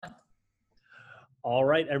All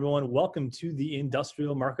right, everyone, welcome to the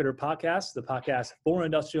Industrial Marketer Podcast, the podcast for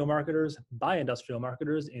industrial marketers by industrial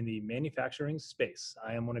marketers in the manufacturing space.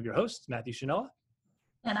 I am one of your hosts, Matthew Shinoa.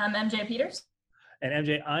 And I'm MJ Peters. And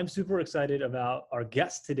MJ, I'm super excited about our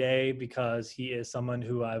guest today because he is someone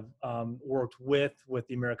who I've worked with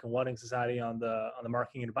the American Welding Society on the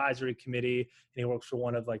marketing advisory committee, and he works for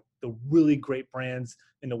one of like the really great brands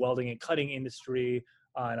in the welding and cutting industry.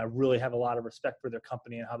 And I really have a lot of respect for their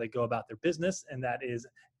company and how they go about their business. And that is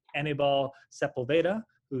Anibal Sepulveda,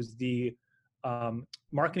 who's the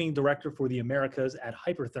marketing director for the Americas at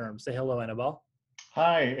Hypertherm. Say hello, Anibal.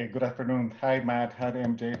 Hi, good afternoon. Hi, Matt. Hi,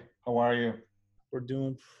 MJ. How are you? We're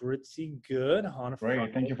doing pretty good on a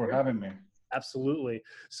Great. Thank you for having me. Absolutely.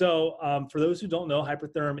 So for those who don't know,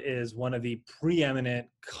 Hypertherm is one of the preeminent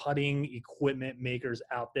cutting equipment makers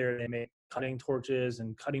out there. They make cutting torches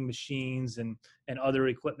and cutting machines and other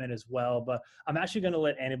equipment as well. But I'm actually going to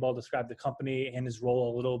let Anibal describe the company and his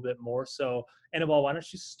role a little bit more. So Anibal, why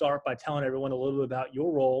don't you start by telling everyone a little bit about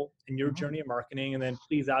your role and your journey of marketing, and then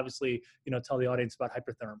please obviously, tell the audience about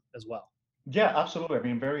Hypertherm as well. Yeah, absolutely.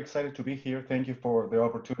 I'm very excited to be here. Thank you for the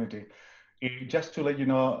opportunity. Just to let you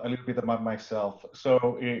know a little bit about myself.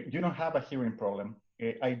 So you don't have a hearing problem.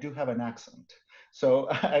 I do have an accent. So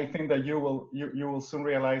I think that you will soon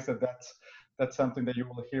realize that that's something that you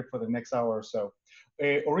will hear for the next hour or so.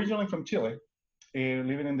 Originally from Chile,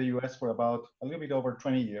 living in the US for about a little bit over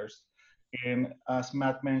 20 years. And as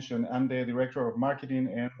Matt mentioned, I'm the director of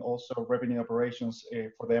marketing and also revenue operations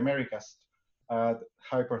for the Americas at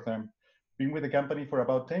Hypertherm. Been with the company for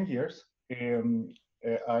about 10 years.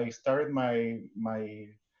 I started my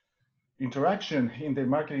interaction in the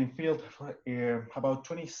marketing field about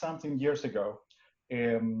 20-something years ago.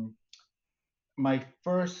 My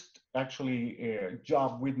first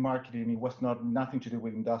job with marketing, it was nothing to do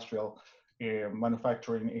with industrial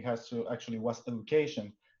manufacturing. It was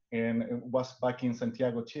education. And it was back in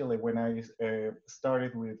Santiago, Chile, when I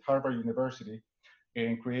started with Harvard University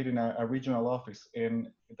and creating a regional office. And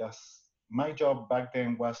my job back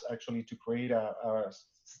then was actually to create a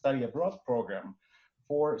study abroad program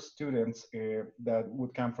for students that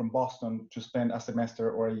would come from Boston to spend a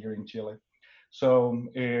semester or a year in Chile. So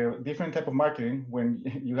different type of marketing when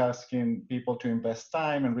you're asking people to invest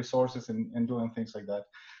time and resources and doing things like that.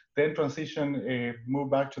 Then transition, move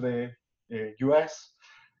back to the US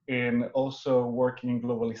and also working in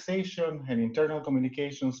globalization and internal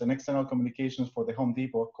communications and external communications for the Home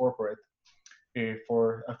Depot corporate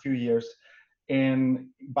for a few years. And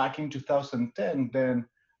back in 2010, then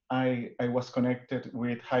I was connected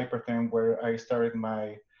with Hypertherm, where I started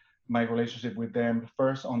my relationship with them,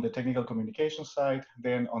 first on the technical communication side,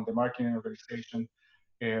 then on the marketing organization.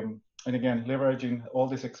 And again, leveraging all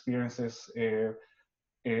these experiences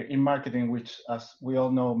in marketing, which, as we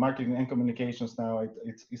all know, marketing and communications now,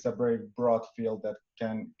 it's a very broad field that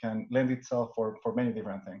can lend itself for many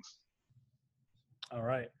different things. All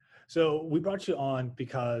right. So we brought you on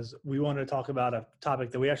because we wanted to talk about a topic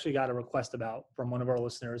that we actually got a request about from one of our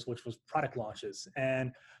listeners, which was product launches.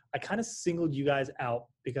 And I kind of singled you guys out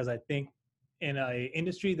because I think in an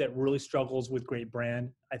industry that really struggles with great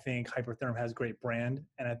brand, I think Hypertherm has great brand.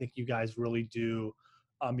 And I think you guys really do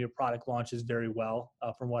your product launches very well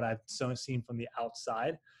from what I've seen from the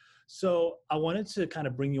outside. So I wanted to kind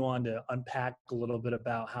of bring you on to unpack a little bit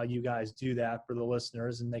about how you guys do that for the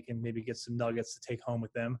listeners, and they can maybe get some nuggets to take home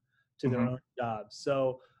with them to their own jobs.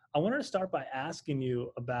 So I wanted to start by asking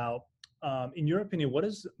you about, in your opinion, what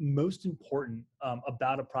is most important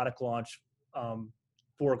about a product launch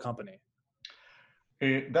for a company?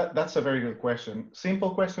 That's a very good question.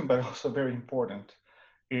 Simple question, but also very important.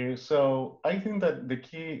 So I think that the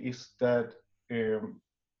key is that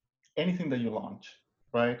anything that you launch,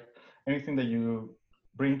 right? Anything that you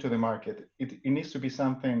bring to the market, it needs to be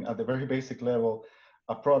something at the very basic level,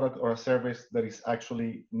 a product or a service that is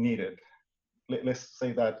actually needed. Let's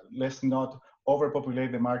say that. Let's not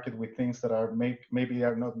overpopulate the market with things that are maybe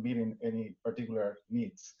are not meeting any particular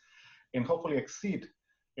needs, and hopefully exceed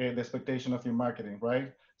the expectation of your marketing,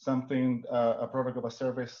 right? Something, a product or a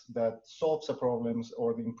service that solves the problems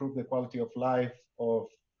or improve the quality of life of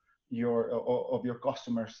your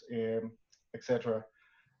customers, etc.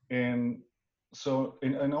 And so,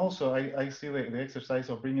 and also, I see the exercise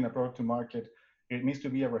of bringing a product to market. It needs to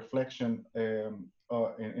be a reflection. In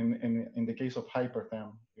the case of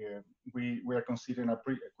Hypertherm, we are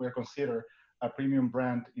considered a premium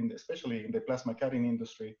brand especially in the plasma cutting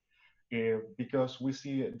industry, because we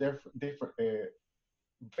see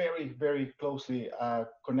very, very closely a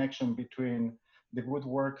connection between the good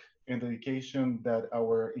work and dedication that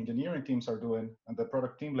our engineering teams are doing at the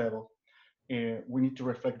product team level, we need to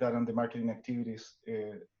reflect that on the marketing activities,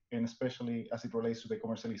 and especially as it relates to the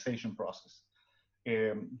commercialization process.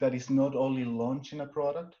 That is not only launching a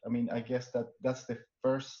product. I mean, I guess that's the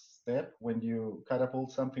first step when you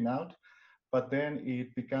catapult something out, but then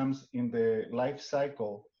it becomes in the life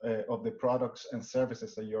cycle of the products and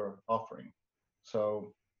services that you're offering.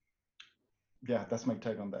 So yeah, that's my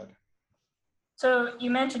take on that. So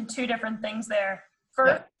you mentioned two different things there.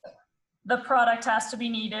 First, the product has to be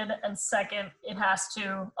needed, and second, it has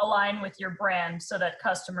to align with your brand so that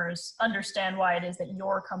customers understand why it is that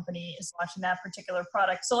your company is launching that particular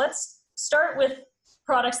product. So let's start with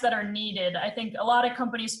products that are needed. I think a lot of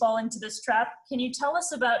companies fall into this trap. Can you tell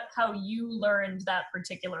us about how you learned that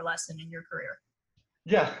particular lesson in your career?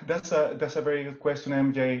 Yeah, that's a very good question,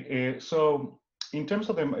 MJ. So in terms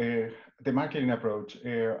of the marketing approach,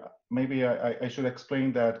 maybe I should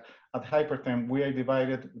explain that at Hypertherm, we are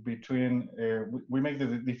divided between, we make the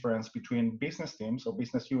difference between business teams or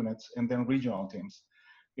business units and then regional teams.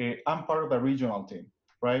 I'm part of a regional team,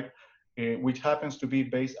 right? Which happens to be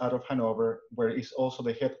based out of Hanover, where is also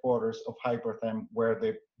the headquarters of Hypertherm, where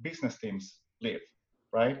the business teams live,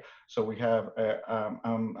 right? So we have,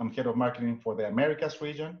 I'm head of marketing for the Americas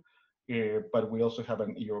region, but we also have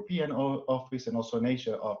an European office and also an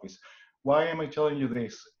Asia office. Why am I telling you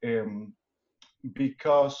this?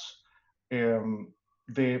 Because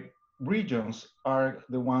the regions are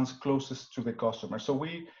the ones closest to the customer. So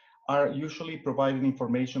we are usually providing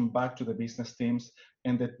information back to the business teams,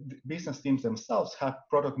 and the business teams themselves have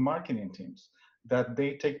product marketing teams that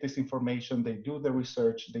they take this information, they do the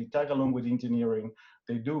research, they tag along with engineering,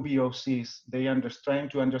 they do VOCs, they trying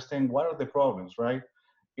to understand what are the problems, right?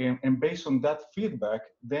 And based on that feedback,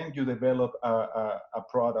 then you develop a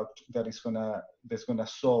product that is gonna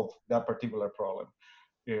solve that particular problem.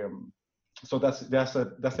 So that's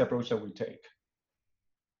the approach that we take.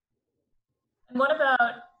 And what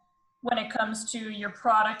about when it comes to your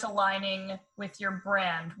product aligning with your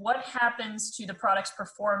brand? What happens to the product's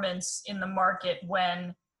performance in the market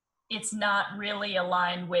when it's not really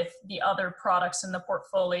aligned with the other products in the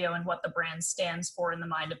portfolio and what the brand stands for in the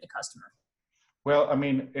mind of the customer? Well, I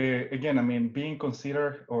mean, again, I mean, being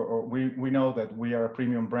considered, or we know that we are a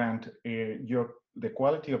premium brand, the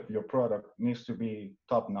quality of your product needs to be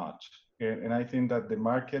top notch. And I think that the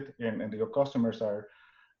market and your customers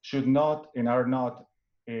should not and are not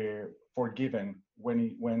forgiven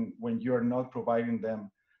when you're not providing them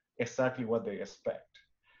exactly what they expect.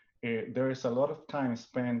 There is a lot of time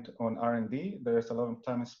spent on R&D. There is a lot of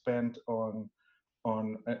time spent on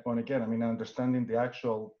again, I mean, understanding the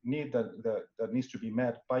actual need that needs to be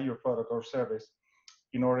met by your product or service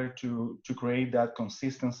in order to create that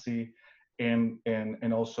consistency and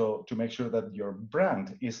also to make sure that your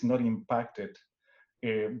brand is not impacted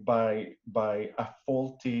by a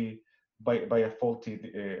faulty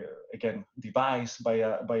again device, by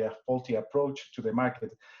a faulty approach to the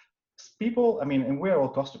market. People, I mean, and we're all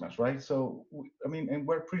customers, right? So I mean, and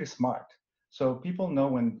we're pretty smart. So people know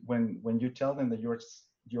when you tell them that you're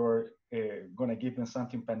going to give them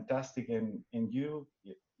something fantastic, and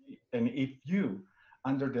if you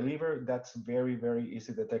under deliver, that's very, very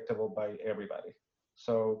easy detectable by everybody.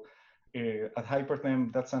 So at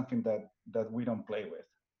Hypertherm, that's something that we don't play with.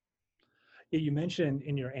 Yeah, you mentioned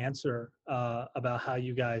in your answer about how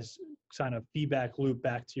you guys kind of feedback loop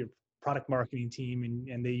back to your product marketing team,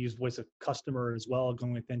 and they use voice of customer as well,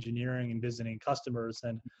 going with engineering and visiting customers.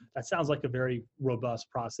 And that sounds like a very robust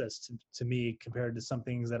process to me compared to some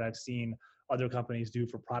things that I've seen other companies do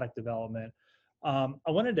for product development. I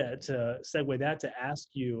wanted to segue that to ask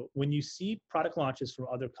you, when you see product launches from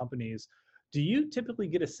other companies, do you typically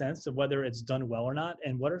get a sense of whether it's done well or not?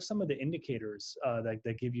 And what are some of the indicators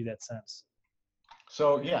that give you that sense?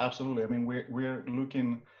 So yeah, absolutely. I mean, we're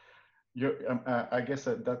looking. I guess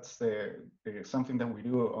that's something that we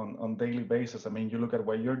do on daily basis. I mean, you look at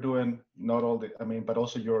what you're doing, not all the. I mean, but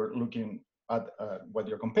also you're looking at what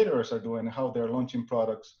your competitors are doing, how they're launching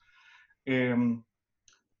products.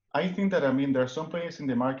 I think that, I mean, there are some players in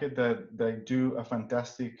the market that do a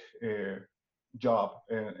fantastic job,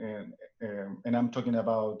 and I'm talking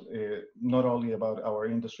about not only about our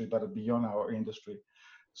industry but beyond our industry.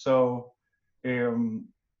 So.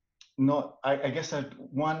 I guess that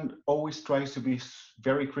one always tries to be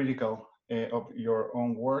very critical of your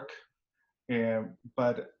own work,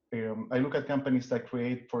 but I look at companies that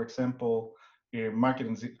create, for example,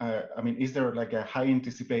 marketing. I mean, is there like a high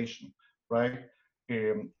anticipation, right?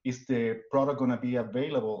 Is the product going to be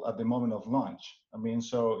available at the moment of launch? I mean,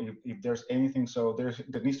 so if there's anything, so there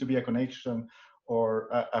needs to be a connection or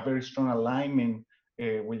a very strong alignment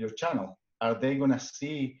with your channel. Are they going to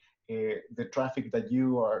see the traffic that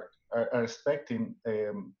you are are expecting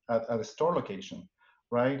at a store location,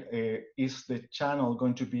 right? Is the channel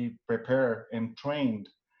going to be prepared and trained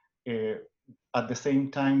at the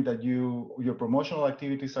same time that your promotional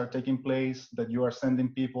activities are taking place, that you are sending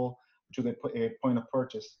people to the point of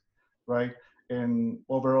purchase, right? And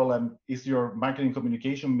overall, is your marketing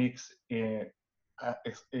communication mix in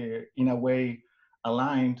a way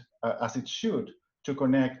aligned as it should to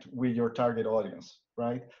connect with your target audience,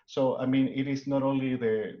 right? So, I mean, it is not only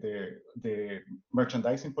the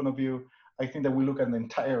merchandising point of view. I think that we look at the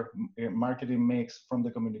entire marketing mix, from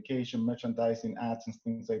the communication, merchandising, ads, and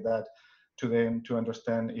things like that, to then to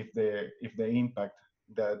understand if the impact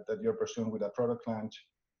that you're pursuing with a product launch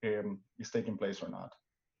is taking place or not.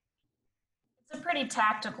 It's a pretty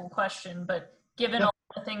tactical question, but given all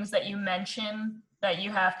the things that you mentioned that you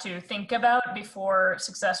have to think about before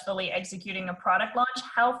successfully executing a product launch,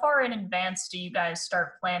 how far in advance do you guys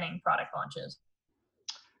start planning product launches?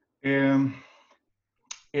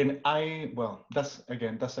 Well,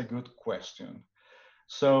 that's a good question.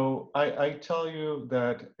 So I tell you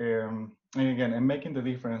that, and again, I'm making the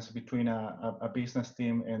difference between a business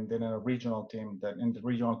team and then a regional team, and the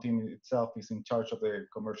regional team itself is in charge of the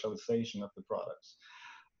commercialization of the products.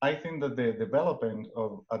 I think that the development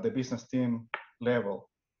at the business team level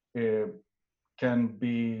can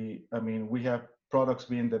be, I mean, we have products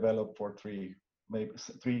being developed for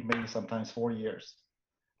maybe sometimes 4 years.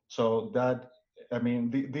 So that, I mean,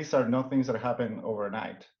 these are not things that happen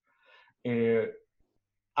overnight.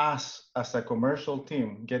 As a commercial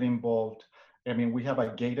team get involved, I mean, we have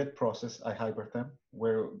a gated process at Hypertherm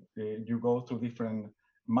where you go through different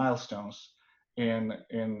milestones, and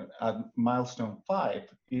at milestone 5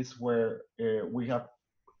 is where we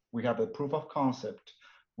have the proof of concept.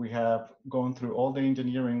 We have gone through all the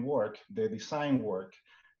engineering work, the design work,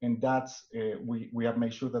 and that's we have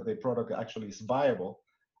made sure that the product actually is viable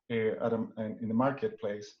in the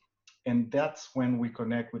marketplace. And that's when we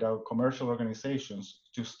connect with our commercial organizations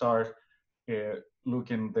to start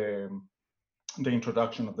looking the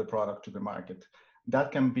introduction of the product to the market.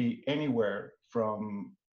 That can be anywhere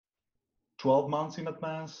from 12 months in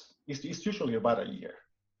advance. It's usually about a year.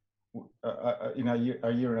 In a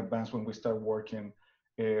year in advance when we start working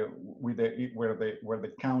with where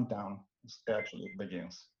the countdown actually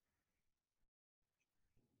begins.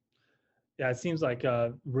 Yeah, it seems like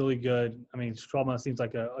a really good, I mean, 12 months seems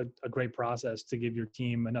like a great process to give your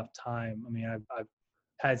team enough time. I mean, I've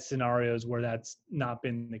had scenarios where that's not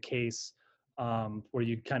been the case, where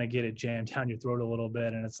you kind of get it jammed down your throat a little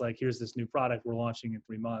bit. And it's like, here's this new product we're launching in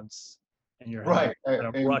 3 months. And you're right. having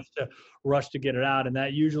to rush to get it out. And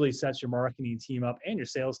that usually sets your marketing team up, and your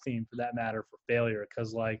sales team for that matter, for failure.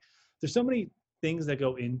 Because like, there's so many things that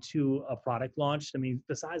go into a product launch. I mean,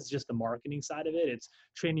 besides just the marketing side of it, it's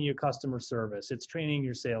training your customer service, it's training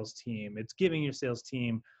your sales team, it's giving your sales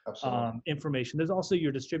team information. There's also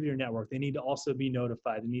your distributor network. They need to also be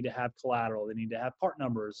notified. They need to have collateral. They need to have part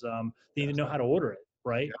numbers. They need to know how to order it,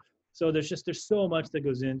 right? Yeah. So there's so much that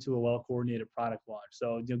goes into a well-coordinated product launch.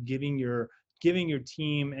 So, you know, giving your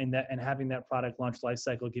team and having that product launch life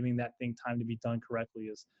cycle, giving that thing time to be done correctly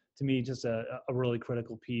is, to me, just a really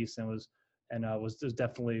critical piece, and was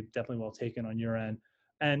definitely well taken on your end.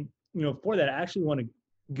 And, you know, for that, I actually want to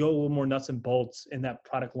go a little more nuts and bolts in that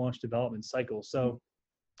product launch development cycle. So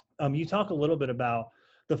you talk a little bit about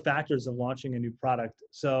the factors of launching a new product.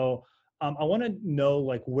 So I want to know,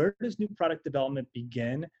 like, where does new product development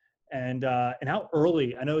begin, and how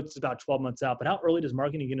early? I know it's about 12 months out, but how early does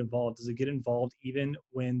marketing get involved? Does it get involved even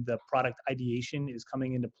when the product ideation is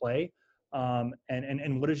coming into play?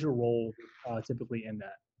 And what is your role typically in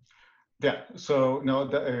that? Yeah, so no,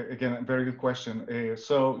 again, a very good question.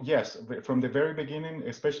 So yes, from the very beginning,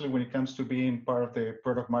 especially when it comes to being part of the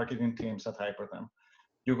product marketing teams at Hypertherm,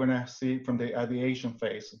 you're gonna see from the ideation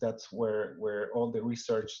phase, that's where all the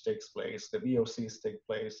research takes place, the VOCs take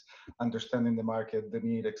place, understanding the market, the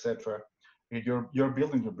need, etc. You're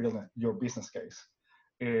building your business case.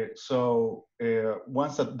 So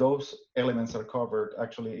once that those elements are covered,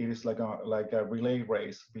 actually it is like a relay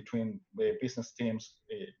race between the business teams,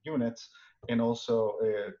 units, and also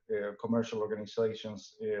commercial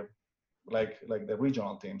organizations like the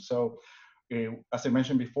regional team. So as I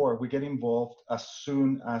mentioned before, we get involved as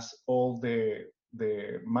soon as all the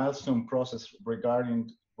milestone process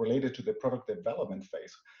related to the product development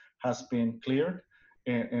phase has been cleared,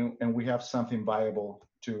 and we have something viable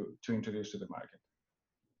to introduce to the market.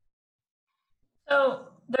 So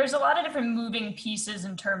there's a lot of different moving pieces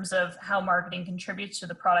in terms of how marketing contributes to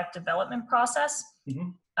the product development process. Mm-hmm.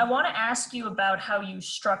 I want to ask you about how you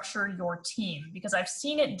structure your team, because I've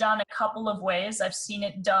seen it done a couple of ways. I've seen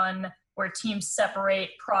it done where teams separate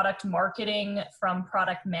product marketing from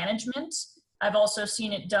product management. I've also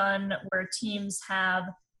seen it done where teams have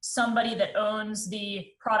somebody that owns the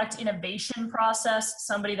product innovation process,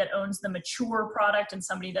 somebody that owns the mature product, and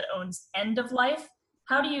somebody that owns end of life.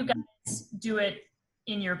 How do you guys do it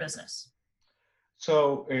in your business?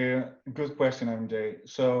 So, good question, MJ.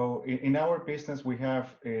 So, in our business, we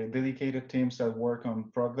have dedicated teams that work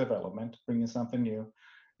on product development, bringing something new.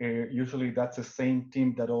 Usually, that's the same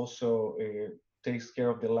team that also takes care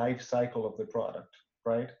of the life cycle of the product,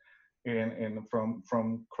 right? And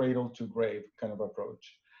from cradle to grave kind of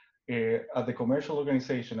approach. At the commercial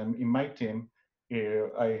organization, and in my team,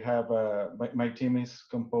 I have my team is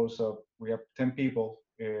composed of, we have 10 people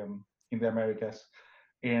in the Americas,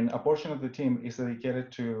 and a portion of the team is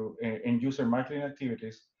dedicated to end user marketing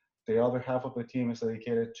activities. The other half of the team is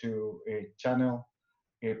dedicated to channel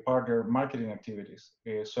partner marketing activities.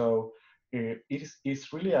 It's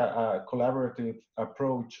really a collaborative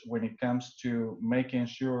approach when it comes to making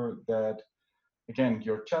sure that, again,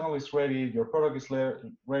 your channel is ready, your product is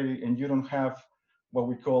ready, and you don't have what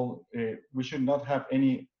we call, we should not have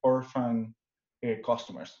any orphan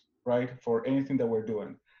customers, right, for anything that we're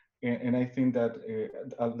doing. And I think that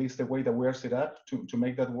at least the way that we're set up to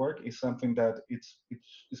make that work is something that it's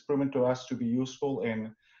proven to us to be useful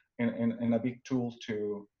and a big tool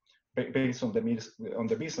to, based on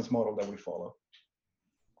the business model that we follow.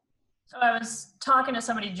 So I was talking to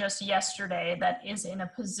somebody just yesterday that is in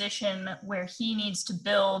a position where he needs to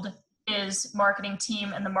build his marketing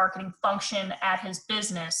team and the marketing function at his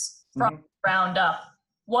business from the ground up.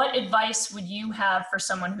 What advice would you have for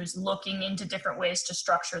someone who's looking into different ways to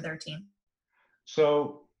structure their team?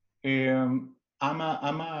 So I'm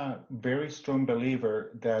a very strong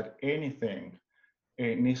believer that anything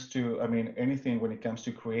needs to, anything when it comes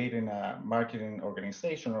to creating a marketing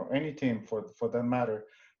organization or any team for that matter,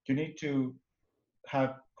 you need to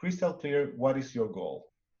have crystal clear what is your goal,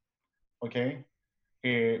 okay?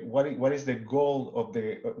 What is the goal of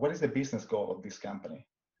what is the business goal of this company,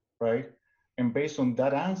 right? And based on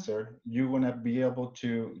that answer, you're gonna be able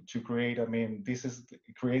to create,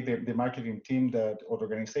 create the marketing team or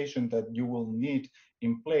organization that you will need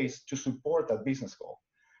in place to support that business goal.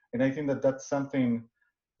 And I think that that's something,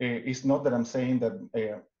 it's not that I'm saying that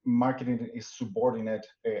marketing is subordinate,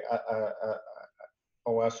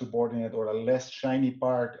 or a subordinate or a less shiny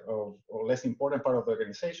part of, or less important part of the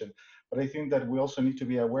organization. But I think that we also need to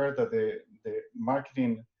be aware that the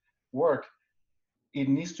marketing work, it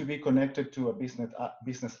needs to be connected to a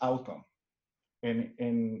business outcome. And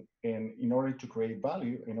in order to create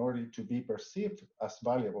value, in order to be perceived as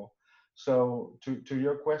valuable. So to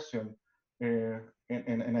your question,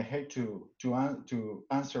 and I hate to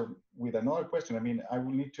answer with another question. I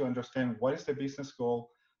will need to understand what is the business goal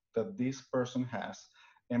that this person has,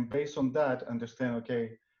 and based on that, understand,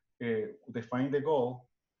 okay, define the goal,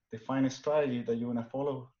 define a strategy that you want to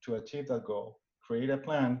follow to achieve that goal, create a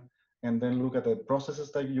plan, and then look at the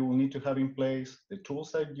processes that you will need to have in place, the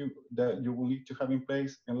tools that you will need to have in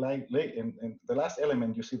place, and the last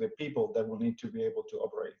element, you see the people that will need to be able to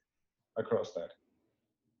operate across that.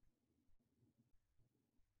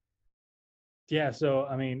 Yeah, so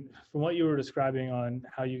from what you were describing on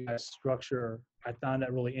how you guys structure, I found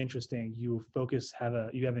that really interesting. You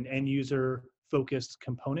have an end user focused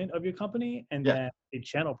component of your company, and then a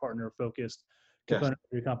channel partner focused component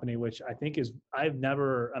of your company, which I think is, I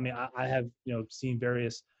have seen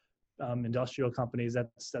various industrial companies.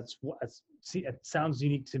 It sounds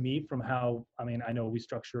unique to me from how I know we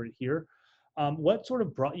structure it here. What sort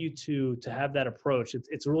of brought you to have that approach?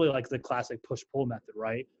 It's really like the classic push-pull method,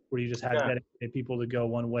 right? Where you just have dedicated people to go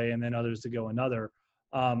one way and then others to go another.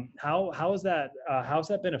 How's that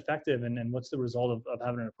been effective, and what's the result of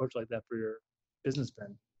having an approach like that for your business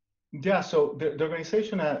been? Yeah, so the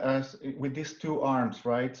organization has with these two arms,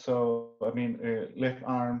 right? So left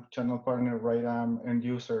arm, channel partner, right arm, end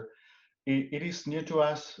user. It is new to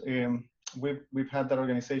us. We've had that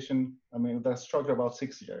organization, that structure about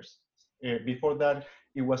 6 years. Before that,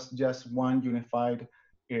 it was just one unified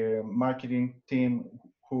marketing team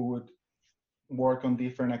who would work on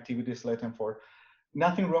different activities, let them for.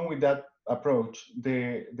 Nothing wrong with that approach.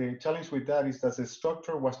 The challenge with that is that the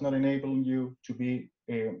structure was not enabling you to be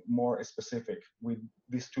more specific with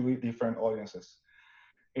these two different audiences.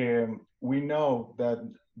 We know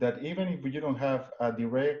that even if you don't have a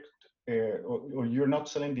direct, or you're not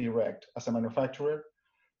selling direct as a manufacturer,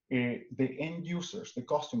 the end users, the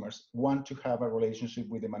customers, want to have a relationship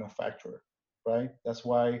with the manufacturer, right? That's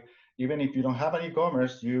why even if you don't have an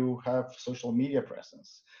e-commerce, you have social media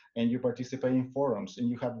presence, and you participate in forums, and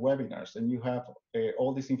you have webinars, and you have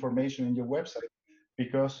all this information in your website,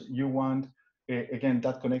 because you want, again,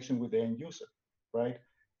 that connection with the end user, right?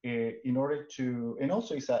 In order to, and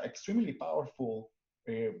also it's an extremely powerful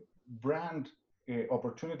brand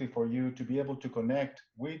opportunity for you to be able to connect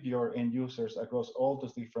with your end users across all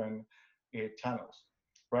those different channels,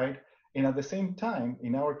 right? And at the same time,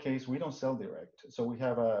 in our case, we don't sell direct. So we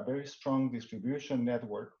have a very strong distribution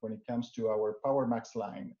network when it comes to our PowerMax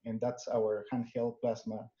line, and that's our handheld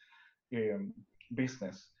plasma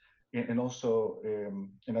business. And also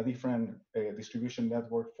in a different distribution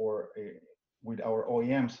network for with our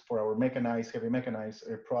OEMs for our mechanized, heavy mechanized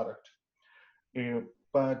product.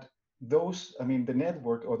 But those, I mean, the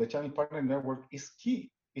network or the channel partner network is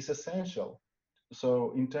key, is essential.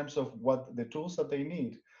 So in terms of what the tools that they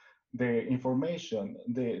need, the information,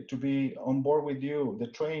 to be on board with you, the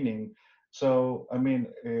training. So, I mean,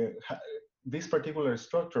 this particular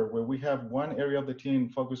structure where we have one area of the team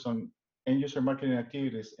focused on end user marketing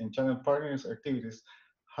activities and channel partners activities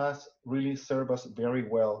has really served us very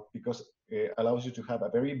well because it allows you to have a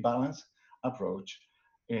very balanced approach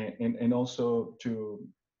and also to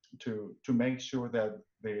make sure that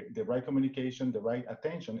the right communication, the right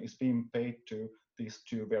attention is being paid to these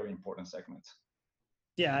two very important segments.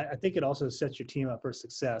 Yeah, I think it also sets your team up for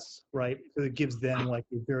success, right? Because it gives them like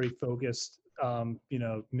a very focused,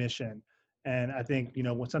 mission. And I think,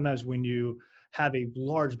 sometimes when you have a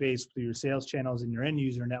large base through your sales channels and your end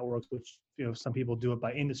user networks, which, some people do it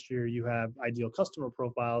by industry, or you have ideal customer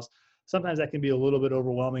profiles, sometimes that can be a little bit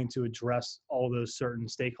overwhelming to address all those certain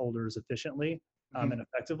stakeholders efficiently and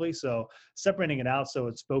effectively. So separating it out so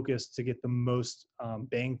it's focused to get the most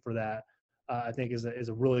bang for that, I think is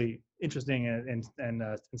a really interesting and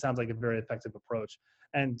sounds like a very effective approach.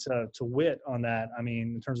 And to wit on that, I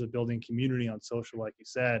mean, in terms of building community on social, like you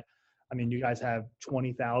said, I mean, you guys have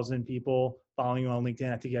 20,000 people following you on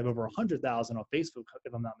LinkedIn. I think you have over 100,000 on Facebook,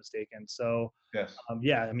 if I'm not mistaken. So yes,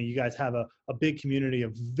 yeah, I mean, you guys have a big community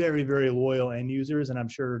of very, very loyal end users, and I'm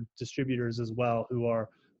sure distributors as well who are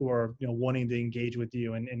wanting to engage with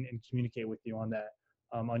you and communicate with you on that,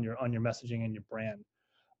 on your messaging and your brand.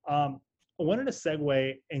 I wanted to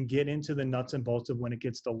segue and get into the nuts and bolts of when it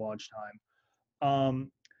gets to launch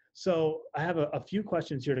time. So I have a few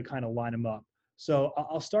questions here to kind of line them up. So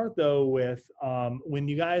I'll start though with when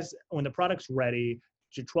the product's ready,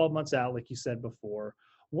 you're 12 months out, like you said before,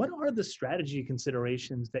 what are the strategy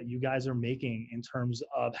considerations that you guys are making in terms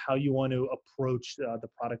of how you want to approach the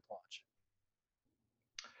product launch?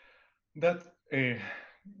 That's a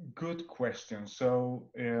good question. So,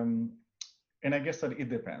 and I guess that it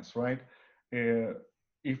depends, right?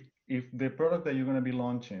 If the product that you're going to be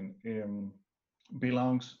launching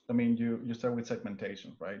belongs, I mean, you start with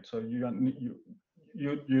segmentation, right? So you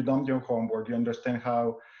done your homework, you understand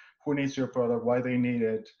who needs your product, why they need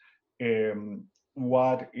it,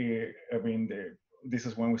 this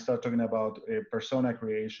is when we start talking about persona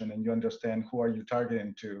creation, and you understand who are you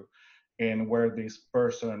targeting to, and where this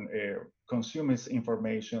person consumes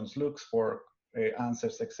information, looks for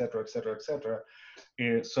answers, etc., etc., etc.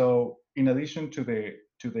 So in addition to the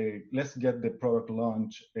let's get the product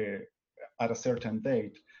launch at a certain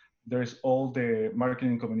date, there's all the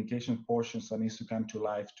marketing communication portions that needs to come to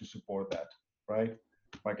life to support that, right?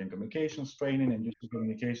 Marketing communications, training, and user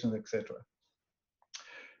communications, etc.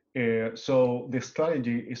 So the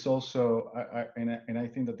strategy is also, and I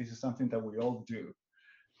think that this is something that we all do.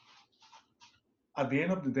 At the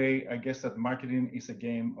end of the day, I guess that marketing is a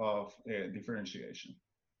game of differentiation,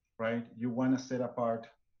 right? You want to set apart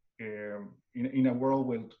in a world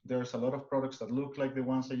where there's a lot of products that look like the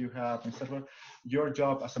ones that you have, etc. Your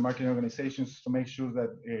job as a marketing organization is to make sure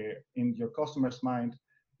that in your customer's mind,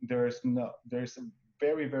 there's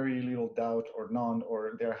very, very little doubt or none,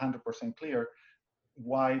 or they're 100% clear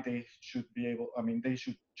why they should they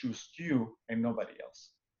should choose you and nobody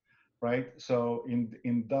else, right? So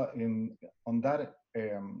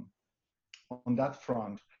on that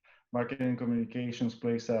front, marketing communications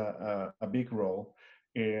plays a big role,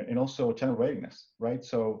 and also channel readiness, right?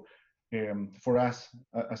 So for us,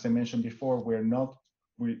 as I mentioned before, we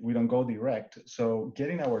don't go direct. So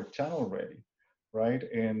getting our channel ready, right?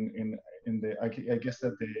 And I guess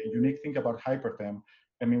that the unique thing about Hypertherm,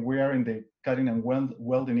 I mean, we are in the cutting and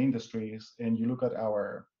welding industries, and you look at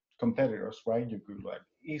our competitors, right? You could like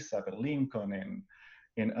ISAB, Lincoln,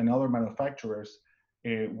 and other manufacturers.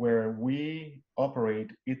 Where we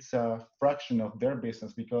operate, it's a fraction of their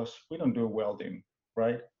business because we don't do welding,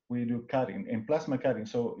 right? We do cutting and plasma cutting.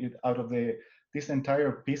 So out of this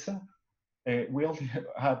entire pizza, we only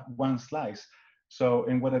have one slice. So,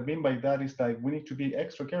 and what I mean by that is that we need to be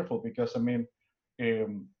extra careful because, I mean,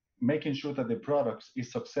 making sure that the product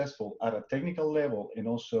is successful at a technical level and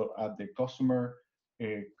also at the customer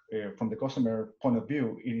from the customer point of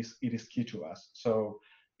view, it is key to us. So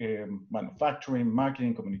manufacturing,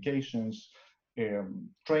 marketing, communications,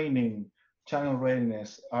 training, channel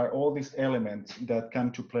readiness are all these elements that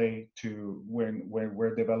come to play to when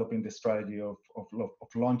we're developing the strategy of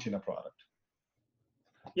launching a product.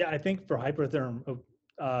 Yeah, I think for Hypertherm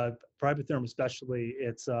especially,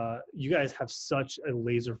 it's you guys have such a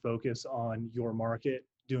laser focus on your market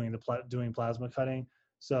doing doing plasma cutting.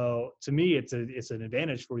 So to me, it's an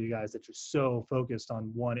advantage for you guys that you're so focused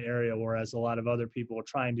on one area, whereas a lot of other people are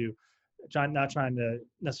not trying to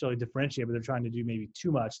necessarily differentiate, but they're trying to do maybe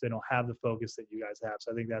too much. They don't have the focus that you guys have.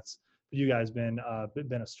 So I think that's for you guys been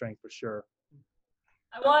a strength for sure.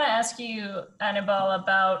 I want to ask you, Anibal,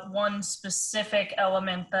 about one specific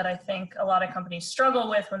element that I think a lot of companies struggle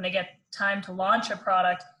with when they get time to launch a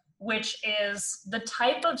product, which is the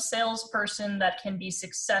type of salesperson that can be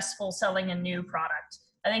successful selling a new product.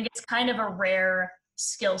 I think it's kind of a rare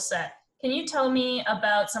skill set. Can you tell me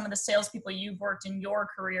about some of the salespeople you've worked in your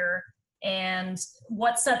career and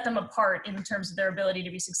what set them apart in terms of their ability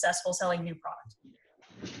to be successful selling new product?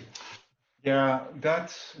 Yeah,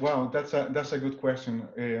 that's a good question.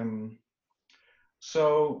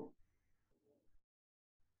 So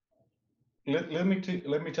let me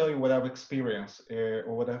tell you what I've experienced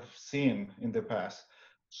or what I've seen in the past.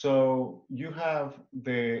 So you have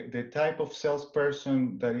the type of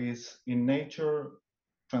salesperson that is in nature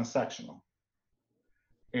transactional,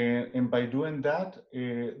 and by doing that,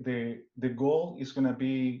 the goal is going to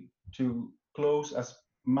be to close as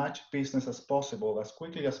much business as possible, as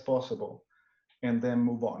quickly as possible, and then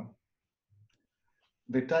move on.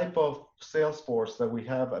 The type of sales force that we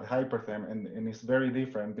have at Hypertherm, and it's very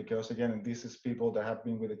different because, again, this is people that have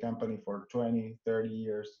been with the company for 20, 30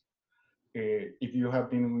 years. If you have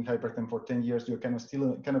been with Hypertherm for 10 years, you're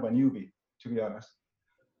still kind of a newbie, to be honest.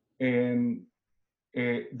 And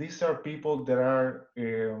these are people that are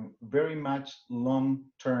very much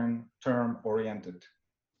long-term oriented.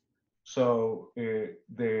 So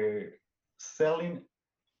the sales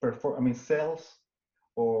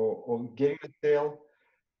or getting a sale,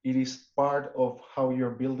 it is part of how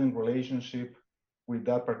you're building relationship with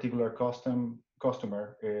that particular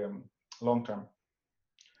customer long term.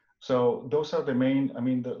 So those are the main.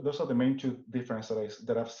 Those are the main two differences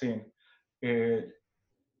that I've seen.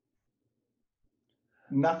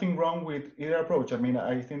 Nothing wrong with either approach.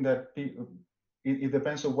 I think that it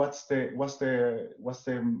depends on what's the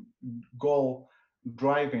goal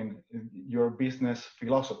driving your business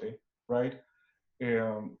philosophy, right?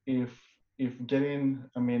 If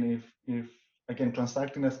again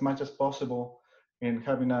transacting as much as possible and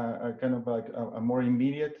having a kind of like a more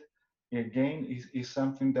immediate gain is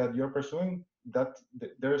something that you're pursuing, that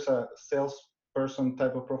there's a salesperson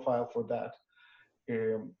type of profile for that.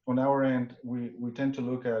 On our end, we tend to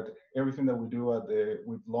look at everything that we do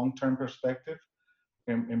with long-term perspective,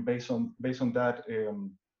 and based on that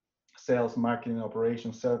sales, marketing,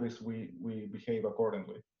 operations, service, we behave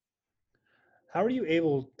accordingly.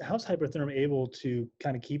 How's Hypertherm able to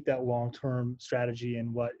kind of keep that long-term strategy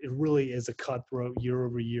in what it really is a cutthroat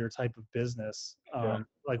year-over-year type of business,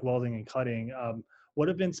 like welding and cutting? What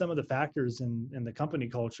have been some of the factors in the company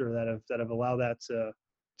culture that have allowed that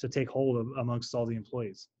to take hold amongst all the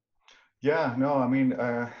employees? Yeah, no,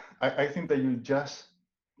 I think that you just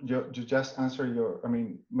answered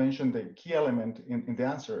mentioned the key element in the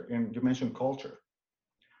answer, and you mentioned culture,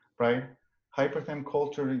 right? Hypertherm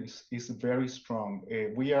culture is very strong.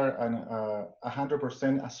 We are a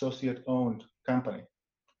 100% associate-owned company.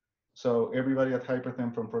 So everybody at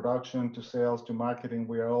Hypertherm, from production to sales to marketing,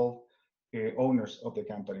 we are all owners of the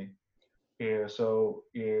company. So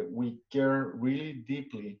we care really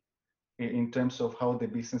deeply in terms of how the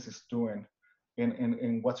business is doing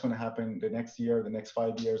and what's going to happen the next year, the next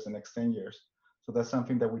 5 years, the next 10 years. So that's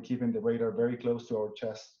something that we keep in the radar very close to our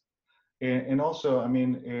chest. And also,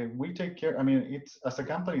 we take care. It's as a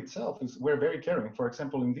company itself, we're very caring. For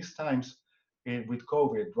example, in these times with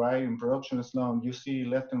COVID, right, and production is long, you see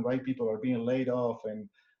left and right people are being laid off, and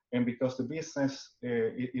because the business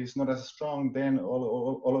is not as strong, then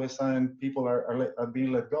all of a sudden people are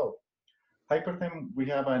being let go. Hypertherm, we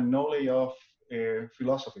have a no layoff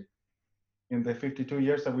philosophy. In the 52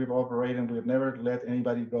 years that we've operated, we've never let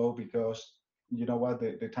anybody go because you know what,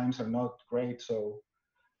 the times are not great. So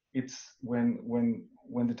it's when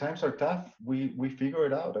the times are tough, we figure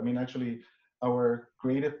it out. Actually, our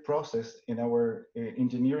creative process in our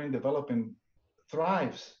engineering development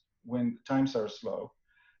thrives when times are slow.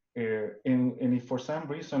 And if for some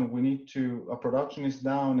reason we need a production is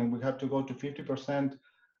down and we have to go to 50%,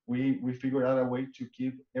 we figure out a way to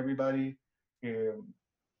keep everybody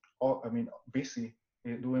busy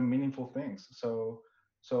doing meaningful things. So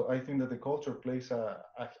I think that the culture plays a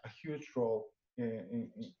huge role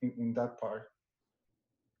in that part.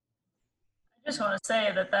 I just want to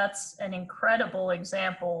say that that's an incredible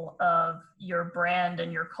example of your brand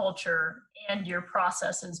and your culture and your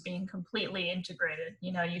processes being completely integrated.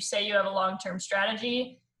 You know, you say you have a long-term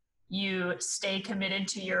strategy, you stay committed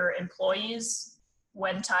to your employees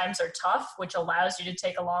when times are tough, which allows you to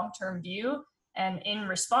take a long-term view. And in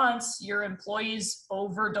response, your employees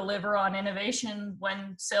over deliver on innovation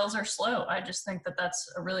when sales are slow. I just think that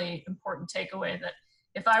that's a really important takeaway that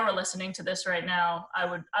if I were listening to this right now, I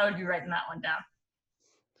would be writing that one down.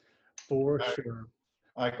 For sure.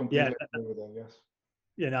 I Yeah. completely agree with that. Yes.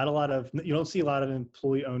 Yeah, not a lot of, you don't see a lot of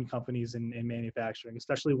employee-owned companies in manufacturing,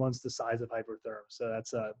 especially ones the size of Hypertherm. So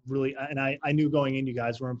that's really, and I knew going in you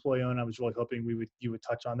guys were employee-owned. I was really hoping you would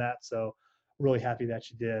touch on that. So really happy that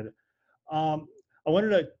you did. I wanted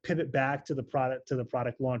to pivot back to the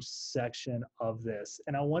product launch section of this,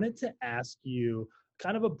 and I wanted to ask you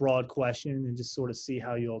kind of a broad question and just sort of see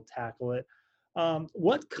how you'll tackle it.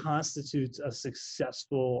 What constitutes a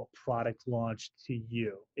successful product launch to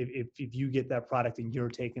you? If you get that product and you're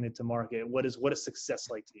taking it to market, what is success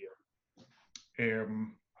like to you?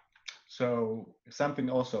 So something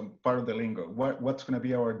also part of the lingo. What's going to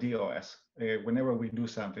be our DOS whenever we do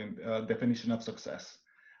something? Definition of success.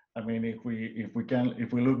 I mean, if we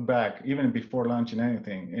look back, even before launching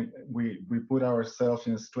anything, we put ourselves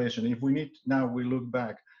in a situation. If we need now, we look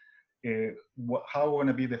back, how we're going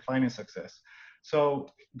to be defining success. So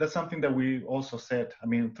that's something that we also said. I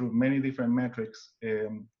mean, through many different metrics,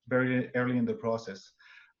 very early in the process.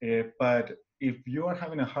 But if you are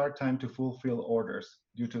having a hard time to fulfill orders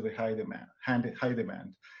due to the high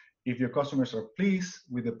demand, if your customers are pleased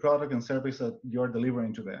with the product and service that you're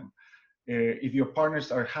delivering to them, if your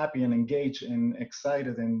partners are happy and engaged and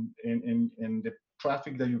excited and the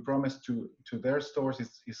traffic that you promised to their stores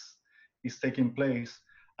is taking place,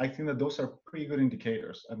 I think that those are pretty good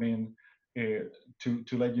indicators. I mean, to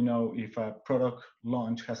let you know if a product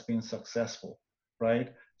launch has been successful,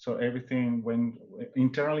 right? So everything went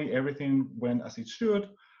internally, everything went as it should,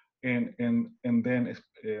 and then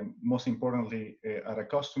most importantly, at a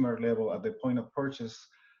customer level, at the point of purchase,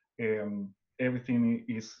 everything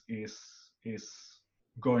is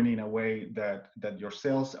going in a way that your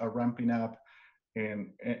sales are ramping up,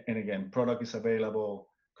 and again, product is available,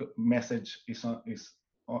 message is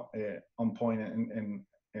on point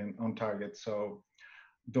and on target. So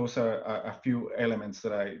those are a few elements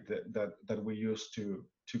that we use to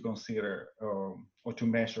consider or to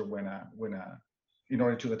measure when in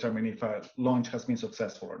order to determine if a launch has been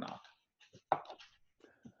successful or not.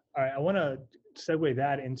 All right, I want to segue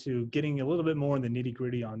that into getting a little bit more in the nitty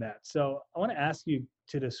gritty on that. So I want to ask you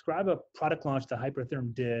to describe a product launch that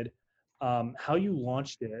Hypertherm did, how you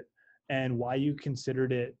launched it, and why you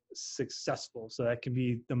considered it successful. So that can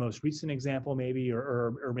be the most recent example, maybe,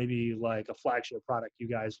 or maybe like a flagship product you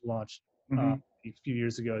guys launched a few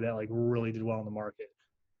years ago that like really did well in the market.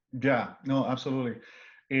 Yeah, no, absolutely.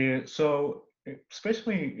 So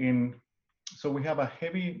especially so we have a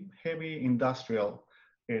heavy industrial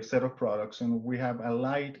set of products, and we have a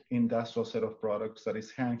light industrial set of products that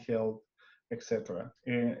is handheld, etc.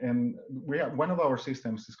 And we have one of our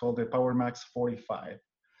systems is called the PowerMax 45.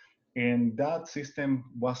 And that system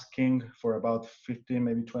was king for about 15,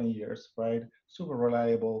 maybe 20 years, right? Super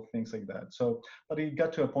reliable, things like that. So, but it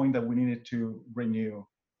got to a point that we needed to renew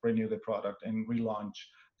the product and relaunch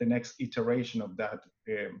the next iteration of that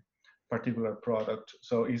particular product.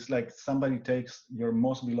 So it's like somebody takes your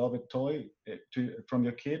most beloved toy from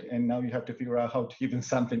your kid, and now you have to figure out how to give them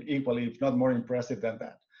something equally, if not more impressive than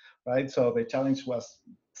that, right? So the challenge was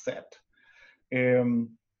set.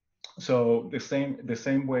 So the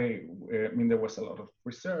same way, I mean, there was a lot of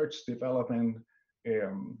research, development,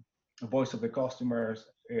 voice of the customers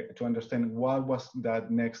to understand what was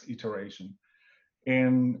that next iteration.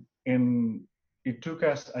 And it took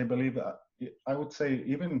us, I believe, I would say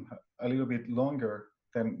even a little bit longer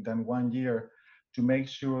than 1 year to make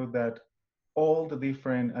sure that all the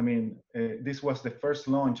different, I mean, this was the first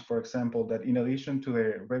launch, for example, that in addition to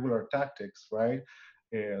the regular tactics, right?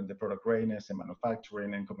 The product readiness and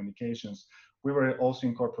manufacturing and communications, we were also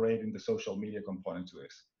incorporating the social media component to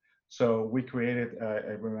this. So we created,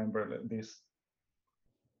 I remember this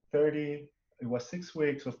it was 6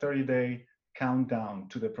 weeks or 30-day countdown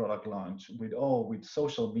to the product launch with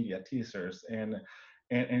social media teasers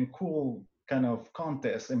and cool kind of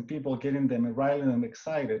contests and people getting them and riling them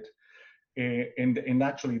excited. And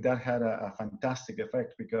actually that had a fantastic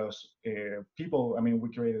effect because people, I mean, we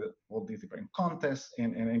created all these different contests,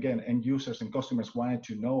 and again, end users and customers wanted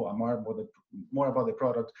to know more about the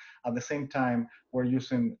product. At the same time, we're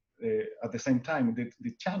using, at the same time,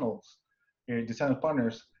 the channels, the channel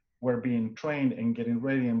partners were being trained and getting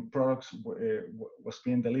ready, and products was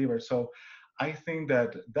being delivered. So I think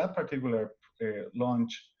that that particular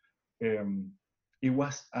launch, it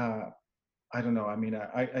was, I don't know. I mean,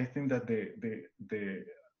 I think that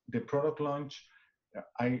the product launch,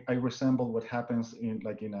 I resemble what happens in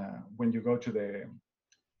like in a when you go to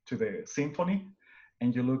the symphony,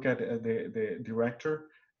 and you look at the director,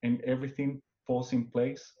 and everything falls in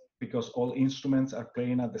place because all instruments are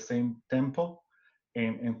playing at the same tempo,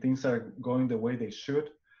 and things are going the way they should.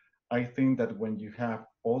 I think that when you have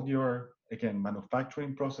all your, again,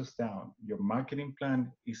 manufacturing process down, your marketing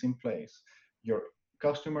plan is in place, your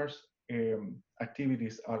customers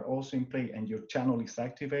activities are also in play, and your channel is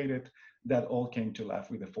activated, that all came to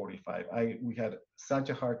life with the 45. We had such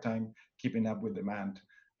a hard time keeping up with demand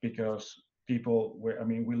because people were, I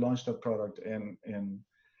mean, we launched a product, and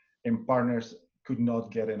partners could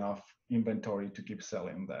not get enough inventory to keep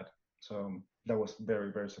selling that. So that was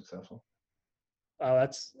very, very successful. Oh,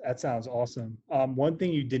 that sounds awesome. One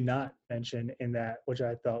thing you did not mention in that, which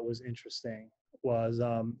I thought was interesting, was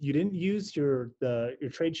you didn't use your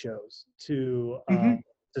trade shows to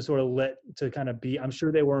sort of to kind of be. I'm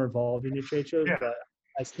sure they were involved in your trade shows, Yeah. but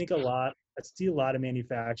I see a lot of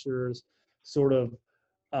manufacturers sort of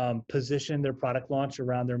position their product launch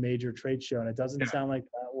around their major trade show, and it doesn't sound like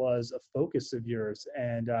that was a focus of yours.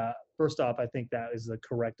 And first off, I think that is the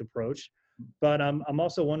correct approach. But I'm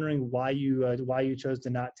also wondering why you chose to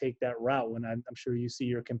not take that route when I'm sure you see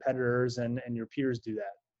your competitors and your peers do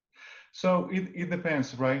that. So it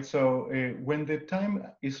depends, right? So when the time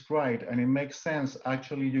is right and it makes sense,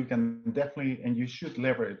 actually you can definitely, and you should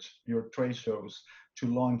leverage your trade shows to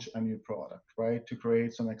launch a new product, right? To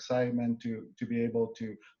create some excitement, to be able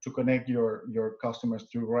to connect your customers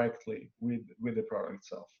directly with the product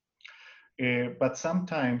itself. But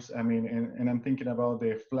sometimes, I mean, and I'm thinking about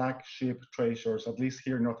the flagship trade shows, at least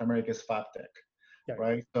here in North America, is FabTech,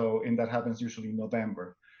 right? So, and that happens usually in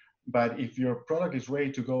November. But if your product is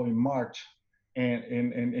ready to go in March,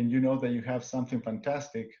 and you know that you have something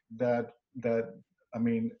fantastic, that I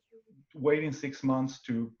mean, waiting 6 months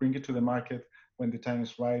to bring it to the market when the time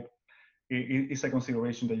is right is a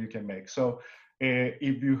consideration that you can make. So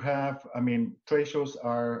if you have, I mean, trade shows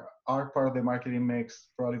are part of the marketing mix.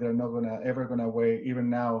 Probably they're not ever gonna away. Even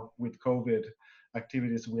now with COVID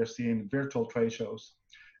activities, we are seeing virtual trade shows.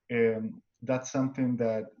 That's something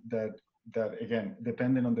that again,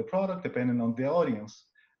 depending on the product, depending on the audience,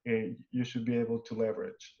 you should be able to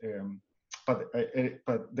leverage. But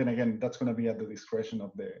then again, that's going to be at the discretion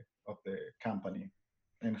of the company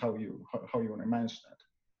and how you want to manage that.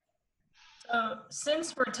 So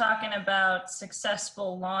since we're talking about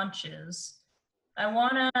successful launches, I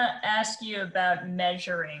want to ask you about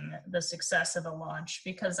measuring the success of a launch,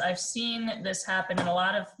 because I've seen this happen in a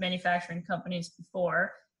lot of manufacturing companies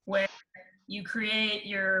before, where you create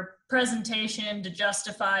your presentation to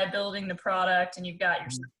justify building the product, and you've got your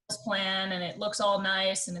sales plan, and it looks all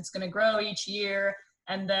nice, and it's going to grow each year.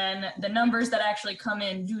 And then the numbers that actually come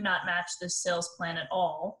in do not match this sales plan at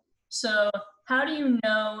all. So how do you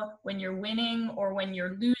know when you're winning or when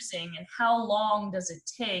you're losing, and how long does it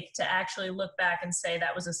take to actually look back and say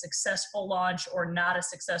that was a successful launch or not a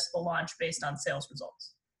successful launch based on sales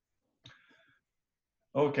results?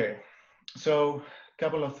 Okay, so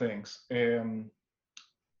couple of things.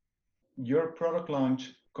 Your product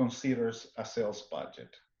launch considers a sales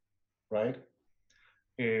budget, right?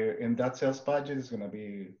 And that sales budget is going to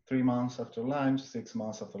be 3 months after launch, 6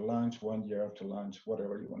 months after launch, 1 year after launch,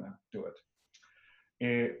 whatever you want to do it.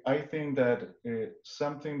 I think that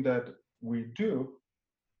something that we do,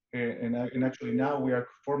 and actually now we are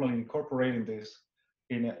formally incorporating this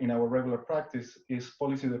in our regular practice, is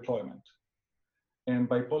policy deployment. And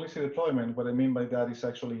by policy deployment, what I mean by that is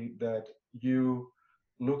actually that you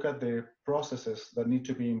look at the processes that need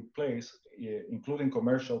to be in place, including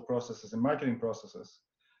commercial processes and marketing processes,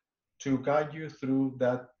 to guide you through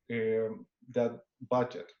that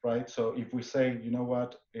budget, right? So if we say, you know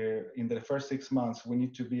what, in the first 6 months, we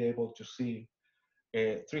need to be able to see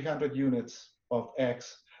 300 units of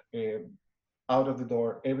X out of the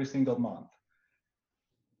door every single month,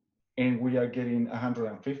 and we are getting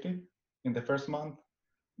 150 in the first month,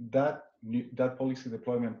 that policy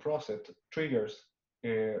deployment process triggers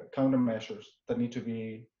countermeasures that need to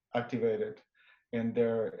be activated. And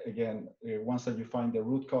there, again, once that you find the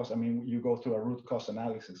root cause, I mean, you go through a root cause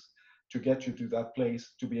analysis to get you to that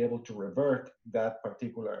place to be able to revert that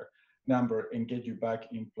particular number and get you back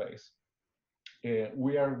in place.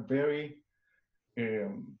 We are very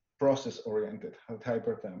process oriented at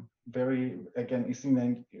Hypertherm. Very, again, it's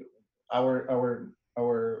in our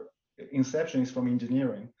inception is from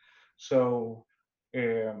engineering. So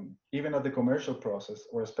even at the commercial process,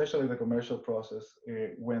 or especially the commercial process,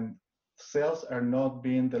 when sales are not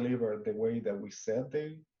being delivered the way that we said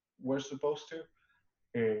they were supposed to,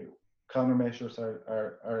 countermeasures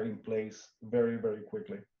are in place very, very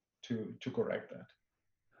quickly to correct that.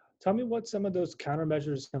 Tell me what some of those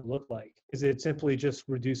countermeasures can look like. Is it simply just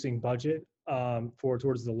reducing budget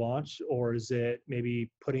towards the launch, or is it maybe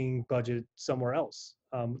putting budget somewhere else?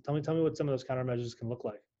 Tell me what some of those countermeasures can look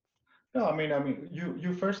like. No, I mean,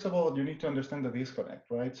 you first of all, you need to understand the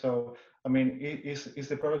disconnect, right? So, I mean, is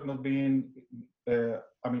the product not being,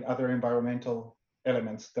 other environmental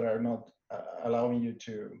elements that are not allowing you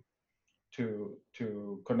to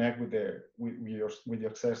connect with your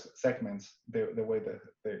segments the way that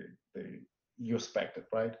you expect it,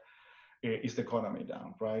 right? Is the economy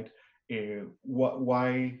down, right?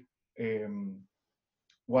 Why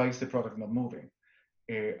is the product not moving?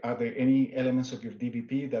 Are there any elements of your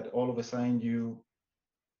DVP that all of a sudden you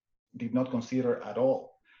did not consider at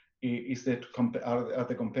all? Is that are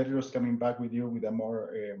the competitors coming back with you with a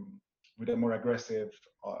more aggressive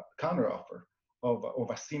counter offer of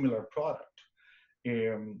a similar product?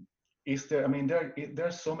 Is there? I mean, there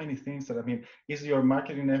are so many things that, I mean, is your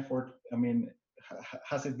marketing effort? I mean,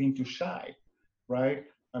 has it been too shy, right?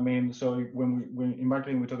 I mean, so when in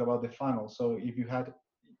marketing we talk about the funnel. So if you had,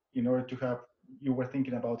 in order to have, you were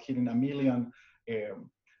thinking about hitting 1 million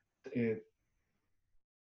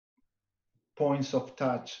points of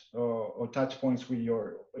touch or touch points with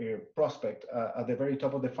your prospect at the very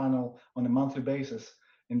top of the funnel on a monthly basis,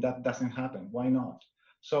 and that doesn't happen. Why not?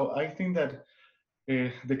 So I think that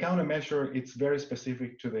the countermeasure, it's very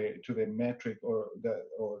specific to the metric or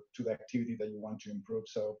to the activity that you want to improve.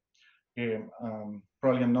 So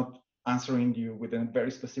probably I'm not answering you with a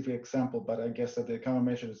very specific example, but I guess that the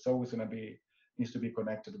countermeasure is always going to needs to be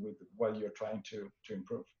connected with what you're trying to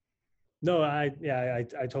improve. No, I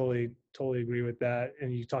totally agree with that.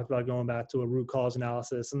 And you talked about going back to a root cause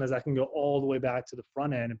analysis. Sometimes that can go all the way back to the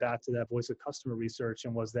front end and back to that voice of customer research.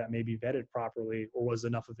 And was that maybe vetted properly, or was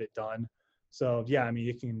enough of it done? So yeah, I mean,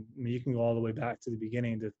 you can go all the way back to the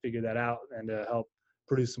beginning to figure that out and to help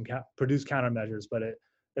produce countermeasures. But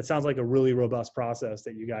it sounds like a really robust process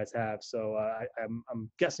that you guys have. So I'm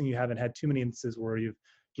guessing you haven't had too many instances where you've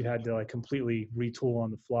had to like completely retool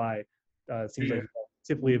on the fly. It seems like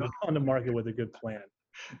typically on the market with a good plan.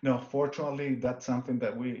 No, fortunately, that's something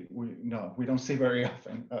that we don't see very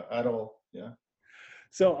often at all. Yeah.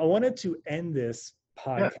 So I wanted to end this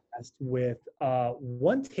podcast with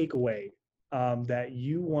one takeaway that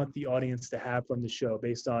you want the audience to have from the show,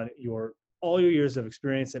 based on all your years of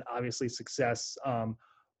experience and obviously success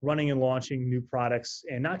running and launching new products,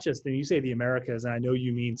 and not just, and you say the Americas, and I know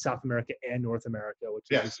you mean South America and North America, which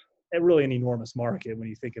is really an enormous market when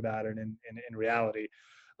you think about it in reality.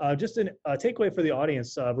 Just a takeaway for the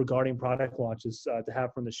audience regarding product launches to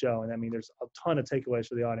have from the show. And I mean, there's a ton of takeaways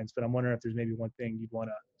for the audience, but I'm wondering if there's maybe one thing you'd want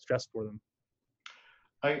to stress for them.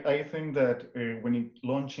 I think that when you're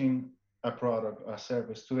launching a product, a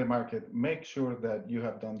service to the market, make sure that you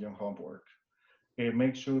have done your homework.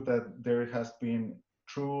 Make sure that there has been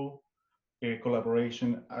true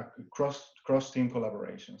collaboration, cross-team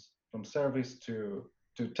collaborations, from service to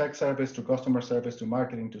tech service, to customer service, to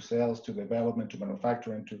marketing, to sales, to development, to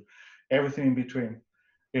manufacturing, to everything in between.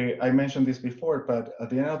 I mentioned this before, but at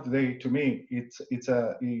the end of the day, to me,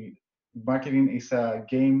 marketing is a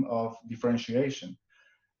game of differentiation,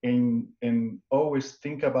 and always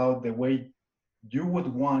think about the way you would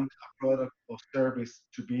want a product or service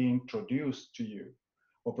to be introduced to you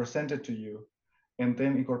or presented to you, and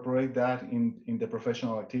then incorporate that in the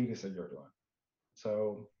professional activities that you're doing.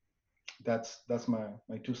 So that's my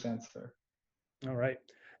 2 cents there. All right.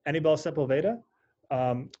 Anibal Sepulveda,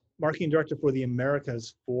 Marketing Director for the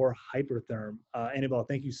Americas for Hypertherm. Anibal,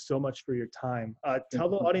 thank you so much for your time. Tell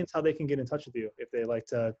the audience how they can get in touch with you if they like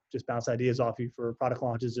to just bounce ideas off you for product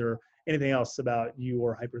launches or anything else about you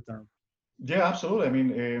or Hypertherm. Yeah, absolutely. I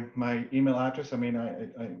mean, my email address, I mean,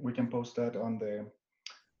 we can post that on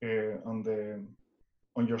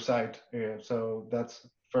your site. So that's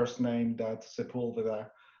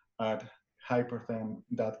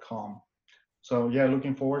firstname.sepulveda@hypertherm.com. So yeah,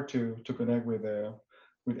 looking forward to connect with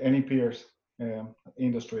any peers,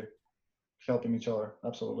 industry, helping each other.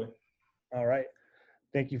 Absolutely. All right.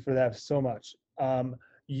 Thank you for that so much.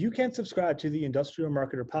 You can subscribe to the Industrial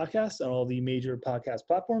Marketer podcast on all the major podcast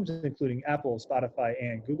platforms, including Apple, Spotify,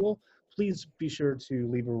 and Google. Please be sure to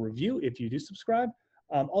leave a review if you do subscribe.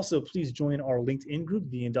 Also, please join our LinkedIn group,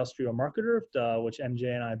 The Industrial Marketer, which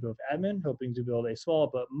MJ and I both admin, hoping to build a small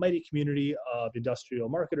but mighty community of industrial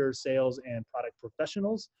marketers, sales, and product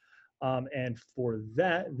professionals. And for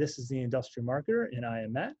that, this is The Industrial Marketer, and I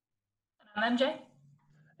am Matt. And I'm MJ.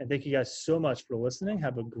 And thank you guys so much for listening.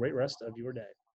 Have a great rest of your day.